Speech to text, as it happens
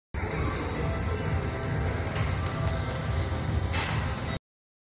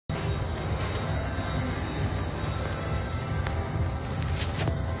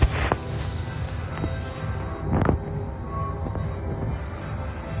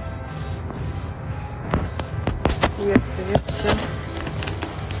Привет, привет всем.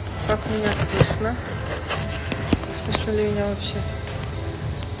 Как меня слышно? Слышно ли меня вообще?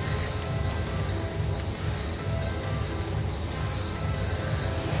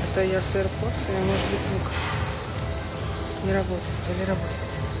 Это я с AirPods, и может быть звук не работает или работает.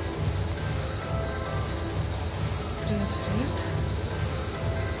 Привет, привет.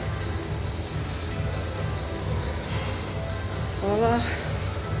 Hola.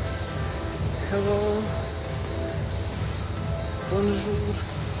 Hello. Bonjour.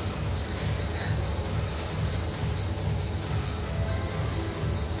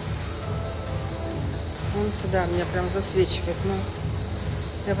 Солнце, да, меня прям засвечивает, но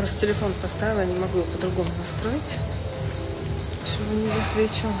я просто телефон поставила, не могу его по-другому настроить, чтобы не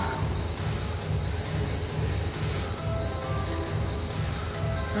засвечивал.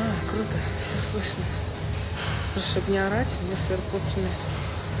 Круто, все слышно. Просто, чтобы не орать, мне с AirPods'ами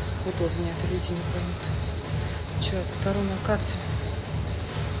удобнее, это люди не поймут. Что, это Таро на карте?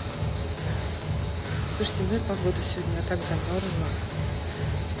 Слушайте, ну и погода сегодня, я так замерзла.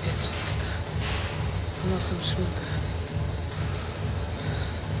 Капец просто. Носом шмыка.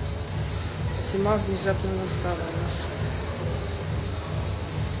 Зима внезапно настала у нас.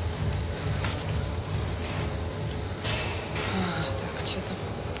 Так, что там?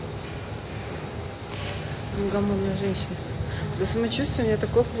 Неугомонная женщина. До самочувствия у меня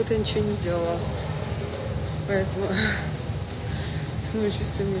такое, как будто я ничего не делала. Поэтому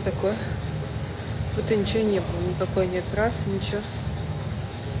самочувствие у меня такое. Как будто ничего не было. Никакой не операции, ничего.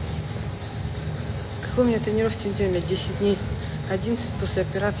 Какой у меня тренировки в неделю? 10 дней. 11 после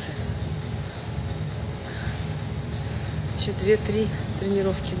операции. Еще 2-3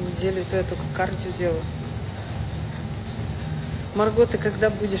 тренировки в неделю. Это я только кардио делаю. Марго, ты когда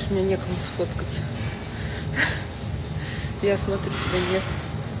будешь? Мне некому сфоткать. Я смотрю, тебя нет.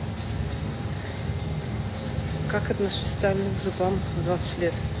 Как отношусь к стальным зубам в 20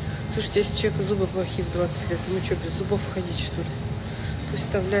 лет? Слушайте, если у человека зубы плохие в 20 лет, ему что, без зубов ходить, что ли? Пусть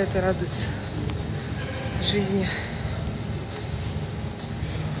вставляет и радуется жизни.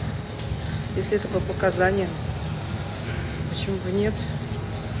 Если это по показаниям, почему бы нет?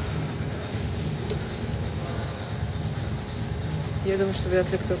 Я думаю, что вряд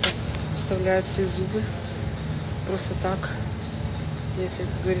ли кто-то вставляет все зубы просто так. Если,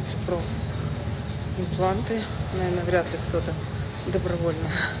 как говорится, про импланты, наверное, вряд ли кто-то добровольно.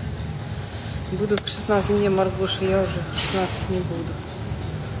 Буду к 16, не, Маргоша, я уже 16 не буду.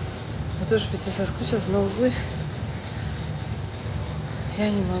 Я тоже ведь соскучилась, но, увы, я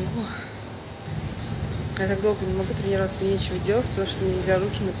не могу. Я так долго не могу тренироваться, мне нечего делать, потому что мне нельзя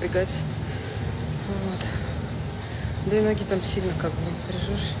руки напрягать. Вот. Да и ноги там сильно как бы не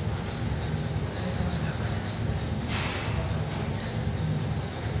напряжешь.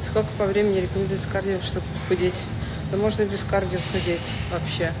 Сколько по времени рекомендуется кардио, чтобы похудеть? Да можно и без кардио худеть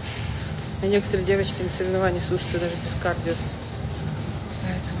вообще. А некоторые девочки на соревнованиях слушаются даже без кардио.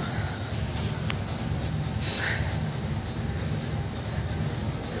 Поэтому...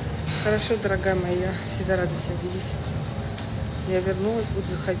 Хорошо, дорогая моя, всегда рада тебя видеть. Я вернулась, буду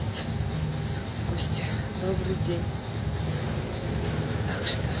заходить в гости. Добрый день. Так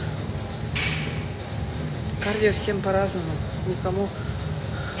что... Кардио всем по-разному. Никому...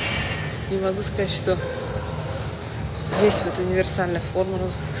 Не могу сказать, что есть вот универсальная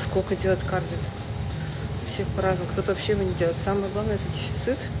формула, сколько делать кардио. У всех по-разному. Кто-то вообще его не делает. Самое главное — это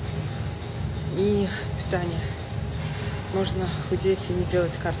дефицит и питание. Можно худеть и не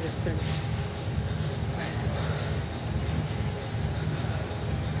делать кардио, в принципе.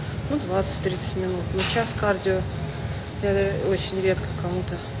 Поэтому, 20-30 минут. Но час кардио. Я очень редко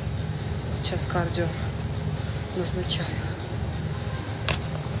кому-то час кардио назначаю.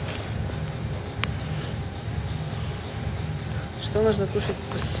 Что нужно кушать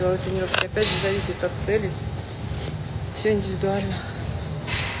после силовой тренировки? Опять же, зависит от цели. Все индивидуально.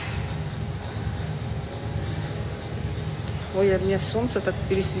 Ой, а мне солнце так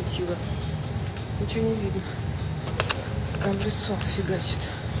пересветило. Ничего не видно. Прям лицо фигачит.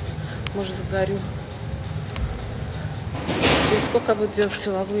 Может, загорю. Через сколько буду делать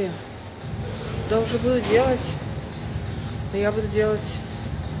силовые? Да уже буду делать. Но я буду делать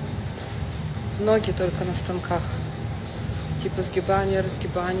ноги только на станках. Типа сгибания,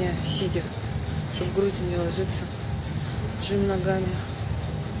 разгибания, сидя, чтобы грудь не ложится. Жим ногами.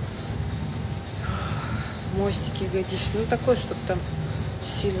 Мостики ягодичные. Ну, такой, чтобы там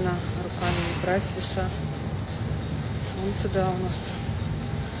сильно руками не брать веса. Солнце, да, у нас.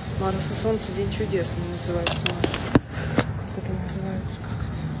 Марс и солнце, день чудесный называется у нас. Как это называется? Как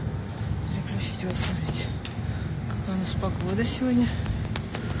это? Переключить, вот смотрите. Какая у нас погода сегодня.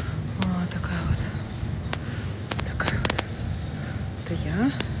 Вот такая вот.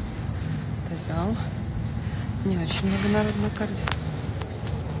 ноября. Это зал. Не очень много народу на кардио.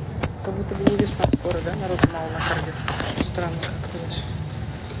 Как будто бы не весна скоро, да? Народу мало на кардио. Странно как-то даже.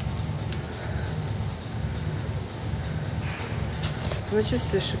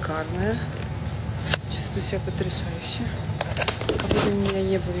 Самочувствие шикарное. Чувствую себя потрясающе. Как будто у меня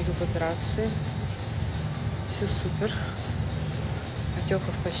не было никакой операции. Все супер.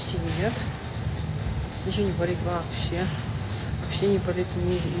 Отеков почти нет. Ничего не болит вообще. Вообще не болит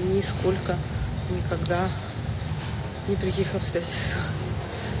нисколько, никогда, ни при каких обстоятельствах.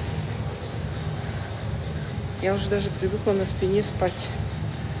 Я уже даже привыкла на спине спать.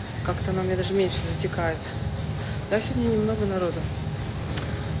 Как-то она мне даже меньше затекает. Да, сегодня немного народу.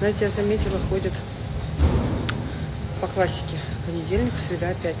 Знаете, я заметила, ходят по классике. Понедельник,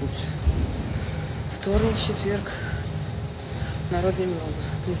 среда, пятница. Вторник, четверг. Народ немного.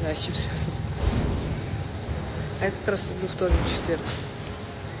 Не знаю, с чем связано. А я как раз люблю вторник, четверг.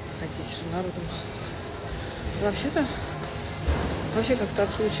 А здесь же народу мало. Вообще как-то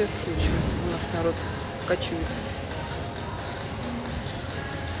от случая к случаю у нас народ кочует.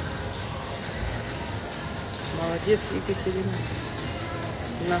 Молодец, Екатерина.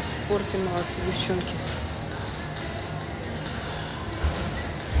 На спорте молодцы, девчонки.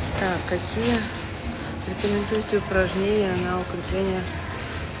 Так, какие рекомендуете упражнения на укрепление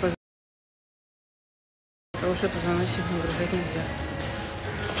потому что позвоночник нагружать нельзя?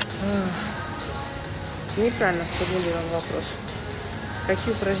 Неправильно сформулирован вопрос.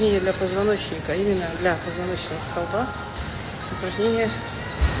 Какие упражнения для позвоночника? Именно для позвоночного столба упражнения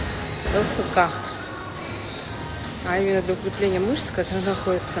ЛФК. А именно для укрепления мышц, которые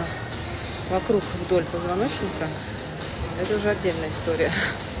находятся вокруг, вдоль позвоночника, это уже отдельная история.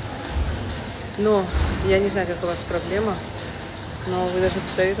 Но я не знаю, как у вас проблема, но вы должны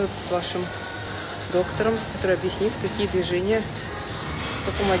посоветоваться с вашим доктором, который объяснит, какие движения, в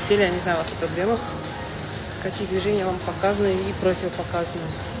каком отделе, я не знаю, у вас проблемах, какие движения вам показаны и противопоказаны.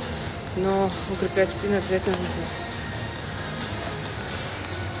 Но укреплять спину обязательно нужно.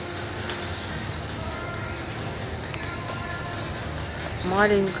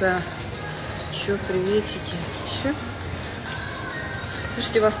 Маленькая. Чё, приветики. Чё?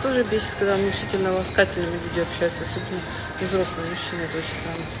 Слушайте, вас тоже бесит, когда уменьшительно-ласкательными люди общаются, особенно взрослые мужчины, это очень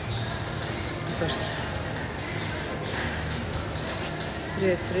странно. Мне кажется.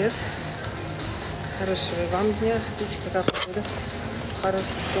 Привет, привет. Хорошего вам дня. Видите, какая погода.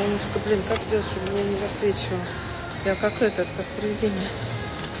 Хорошее солнышко. Блин, как сделать, чтобы меня не засвечивало? Я как привидение.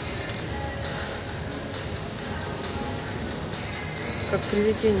 Как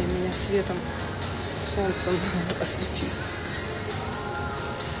привидение меня светом, солнцем ослепит.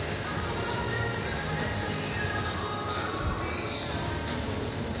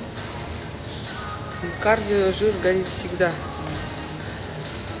 Кардио жир горит всегда.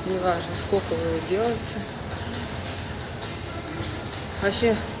 Неважно, сколько вы его делаете.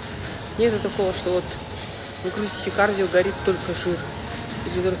 Вообще нету такого, что вот вы крутите кардио, горит только жир.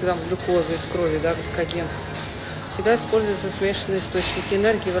 Или только там глюкоза из крови, да, гликоген. Всегда используются смешанные источники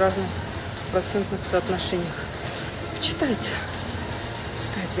энергии в разных процентных соотношениях. Почитайте.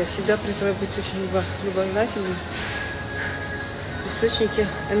 Кстати, я всегда призываю быть очень любознательным. Источники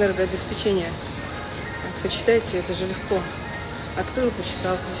энергообеспечения. Почитайте, это же легко. Открыл,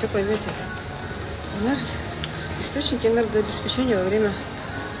 почитал, вы все поймете. Источники энергообеспечения во время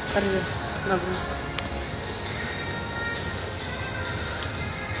кардионагрузок.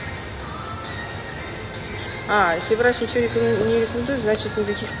 Если врач ничего не рекомендует, значит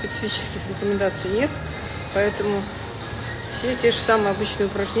никаких специфических рекомендаций нет. Поэтому все те же самые обычные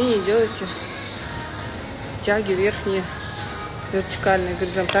упражнения делайте. Тяги верхние, вертикальные,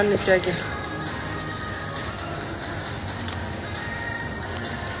 горизонтальные тяги.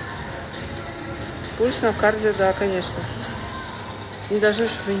 Пульс на кардио, да, конечно. Не должны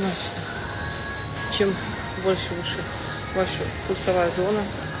же понимать, что чем выше ваша пульсовая зона,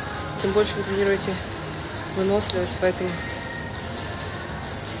 тем больше вы тренируете выносливость, поэтому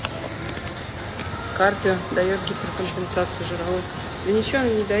кардио дает гиперкомпенсацию жировой. Да ничего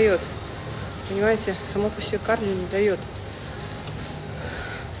он не дает. Понимаете, само по себе кардио не дает.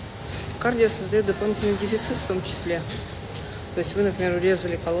 Кардио создает дополнительный дефицит в том числе. То есть вы, например,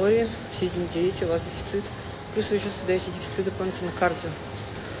 урезали калории, все день делите, у вас дефицит, плюс вы еще создаете дефицит дополнительно кардио.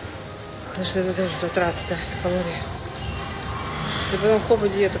 Потому что это даже затраты, да, калории. И потом хоба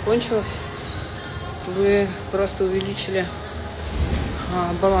диета кончилась. Вы просто увеличили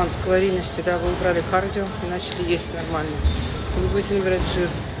баланс калорийности, да, вы убрали кардио и начали есть нормально. Вы будете набирать жир.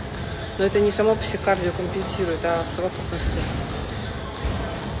 Но это не само по себе кардио компенсирует, а в совокупности.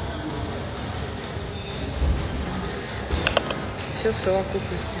 все в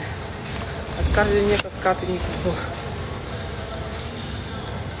совокупности. От кардио нет отката никакого.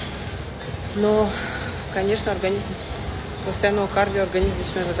 Но, конечно, организм постоянного кардио, организм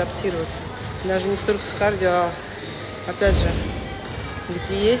начинает адаптироваться. Даже не столько с кардио, а опять же к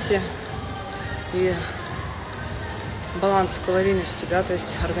диете и баланс калорийности, да, то есть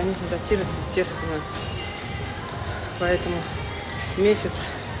организм адаптируется естественно. Поэтому месяц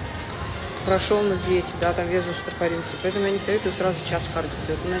прошел на диете, да, там вес застопорился. Поэтому я не советую сразу час кардио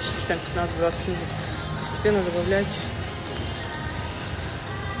делать. Начните там 15-20 минут. Постепенно добавляйте.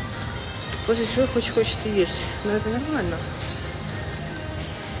 После всего хочется есть. Но это нормально.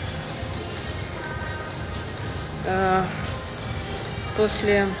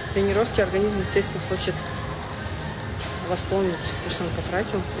 После тренировки организм, естественно, хочет восполнить то, что он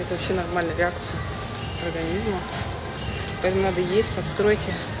потратил. Это вообще нормальная реакция организма. Поэтому надо есть,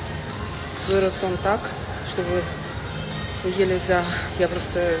 подстройте свой рацион так, чтобы вы ели за... Я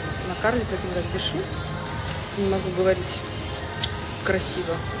просто на кардио, поэтому так дышу. Не могу говорить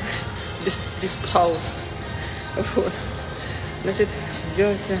красиво, без пауз. Вот. Значит,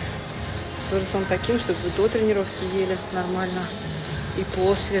 сделайте свой рацион таким, чтобы вы до тренировки ели нормально. И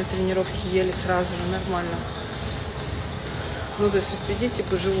после тренировки ели сразу же нормально. Ну, то есть распределите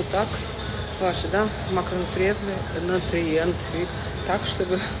по живу так, ваши, да, макронутриенты, так,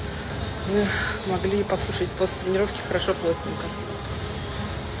 чтобы вы могли покушать после тренировки хорошо, плотненько.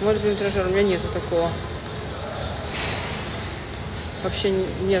 Мой любимый тренажер, у меня нету такого. Вообще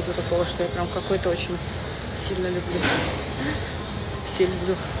нету такого, что я прям какой-то очень сильно люблю. Все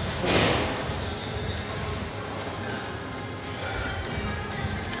люблю.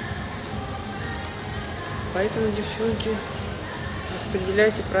 Поэтому, девчонки,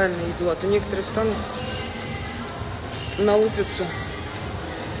 распределяйте правильно еду. А то некоторые встанут, налупятся,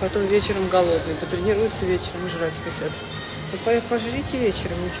 потом вечером голодные, потренируются вечером и жрать хотят. Ну, пожрите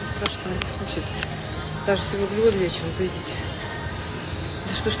вечером, ничего страшного не случится. Даже если вы углеводы вечером поедите.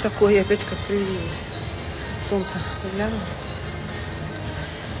 Да что ж такое, я опять как привидение. Солнце глянуло.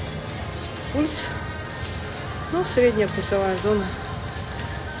 Пульс. Ну, средняя пульсовая зона.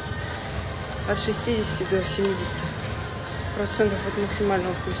 От 60 до 70% от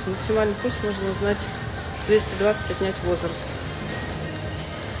максимального пульса. Максимальный пульс можно узнать 220, отнять возраст.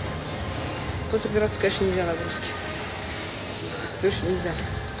 После операции, конечно, нельзя нагрузки. Конечно, нельзя.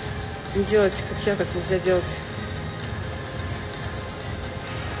 Не делайте, как я, так нельзя делать.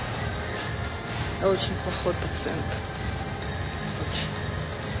 Я очень плохой пациент. Очень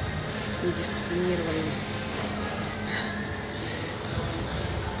недисциплинированный.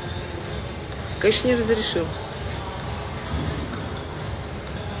 Конечно, не разрешил.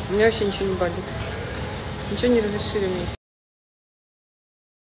 У меня вообще ничего не болит. Ничего не разрешили мне.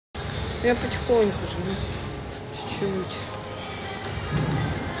 Я потихоньку живу. Чуть-чуть.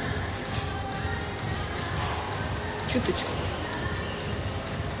 Чуточку.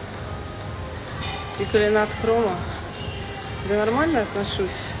 Пикалинат хрома. Да нормально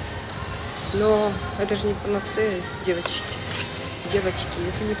отношусь. Но это же не панацея, девочки. Девочки,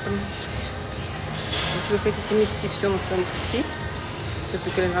 это не панацея. Если вы хотите нести все на своем пути, то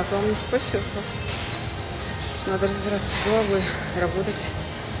пикалинат вам не спасет вас. Надо разбираться с головой, работать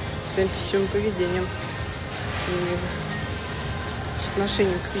с своим пищевым поведением и с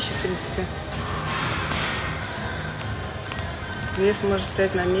отношением к пище, в принципе. Вес может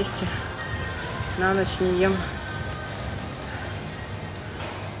стоять на месте, на ночь не ем.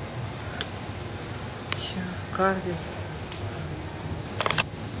 Кардио.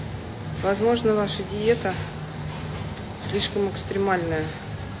 Возможно, ваша диета слишком экстремальная.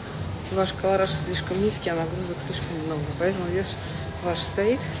 Ваш колораж слишком низкий, а нагрузок слишком много. Поэтому вес ваш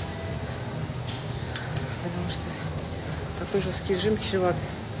стоит. Потому что такой жесткий режим чреват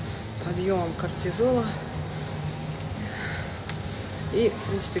подъемом кортизола. И, в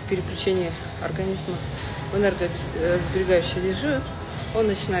принципе, переключение организма в энергосберегающий режим. Он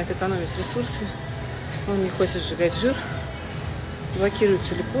начинает экономить ресурсы. Он не хочет сжигать жир.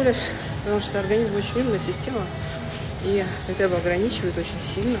 Блокируется липолиз. Потому что организм очень умная система. И хотя бы ограничивает очень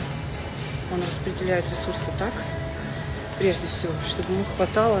сильно. Он распределяет ресурсы так, прежде всего, чтобы ему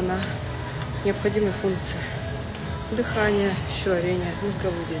хватало на необходимые функции. Дыхание, пищеварение,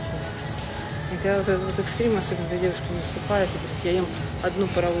 мозговую деятельность. И когда вот этот вот экстрим, особенно когда девушка не наступает, и говорит, я ем одну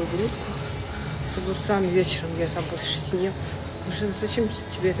паровую грудку с огурцами вечером, я там после 6 не ем. Мужчина, зачем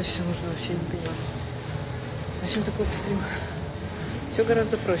тебе это все нужно, вообще не понимаю. Зачем такой экстрим? Все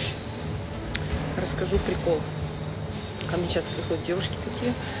гораздо проще. Расскажу прикол. Ко мне сейчас приходят девушки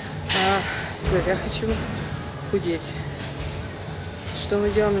такие, говорят, я хочу худеть. Что мы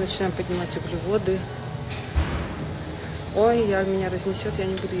делаем? Мы начинаем поднимать углеводы. ой, меня разнесет, я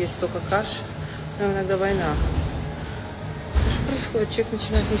не буду есть столько каш. Но иногда война. Что происходит? Человек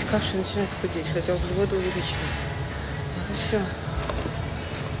начинает есть кашу и начинает худеть, хотя углеводы увеличивают. Это все.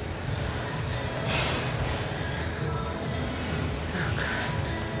 Так.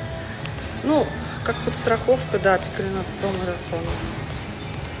 Ну, как подстраховка, да, пикринат промода вполне.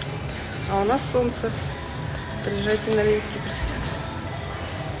 А у нас солнце. Приезжайте на Ленинский проспект.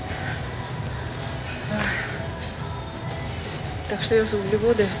 Так что я за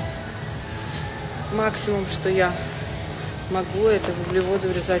углеводы. Максимум, что я могу, это углеводы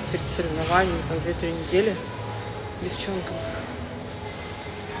урезать перед соревнованиями, там 2-3 недели девчонкам.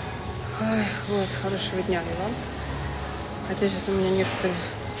 Ой, вот, хорошего дня и вам. Хотя сейчас у меня некоторые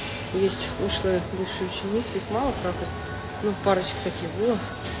есть ушлые бывшие ученицы, их мало, правда, ну, парочка таких было,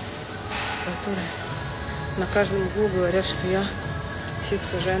 которые на каждом углу говорят, что я всех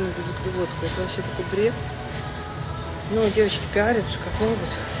сажаю на безуглеводку. Это вообще такой бред. Ну, девочки пиарятся как могут,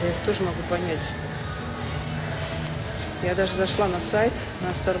 я их тоже могу понять. Я даже зашла на сайт,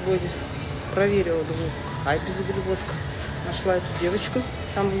 на Старбоде, проверила, думаю, какая безуглеводка. Нашла эту девочку,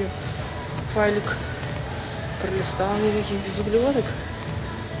 там ее файлик, пролистала, никаких безуглеводок.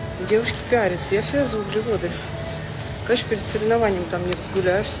 Девушки пиарятся, я вся за углеводы. Конечно, перед соревнованием там не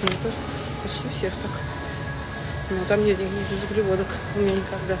разгуляешься, но это почти всех так. Но там нет никаких безуглеводок у меня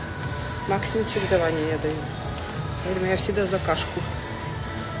никогда. Максимум чередования я даю. Поэтому я всегда за кашку.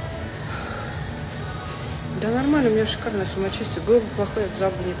 Да нормально, у меня шикарное самочувствие. Было бы плохое, я в зал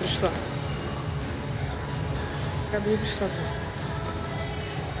бы не пришла. Я бы не пришла в зал.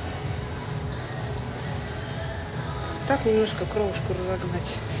 Так немножко кровушку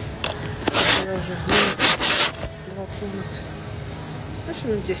разогнать. Я уже 20 минут. Значит,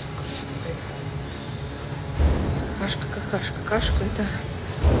 минут 10 покручу. Кашка, какашка. Кашка это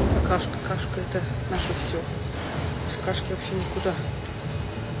какашка. Кашка это наше все. Без кашки вообще никуда.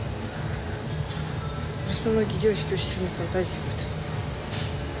 Просто многие девочки очень сильно фантазируют.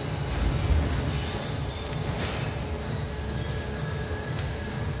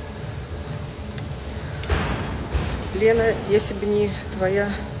 Лена, если бы не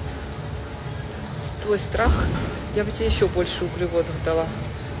твой страх, я бы тебе еще больше углеводов дала.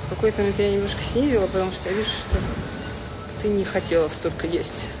 В какой-то момент я немножко снизила, потому что я вижу, что ты не хотела столько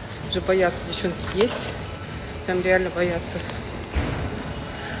есть. Уже боятся девчонки есть. Прям реально боятся.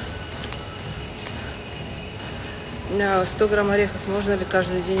 100 грамм орехов можно ли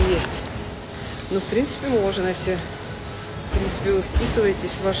каждый день есть? Ну, в принципе, можно, если, в принципе, вы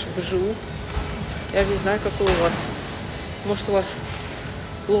вписываетесь в ваше БЖУ. Я не знаю, какой у вас. Может, у вас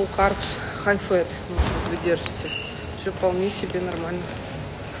low carbs, high fat, может быть, вы держите. Все вполне себе нормально.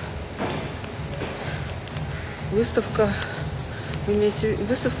 Выставка. Вы имеете...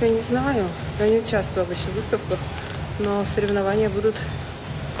 Выставка я не знаю. Я не участвую обычно в выставках. Но соревнования будут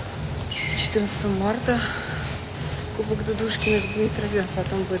 14 марта. Кубок Дудушкина в Дмитрове.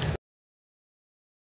 Потом будет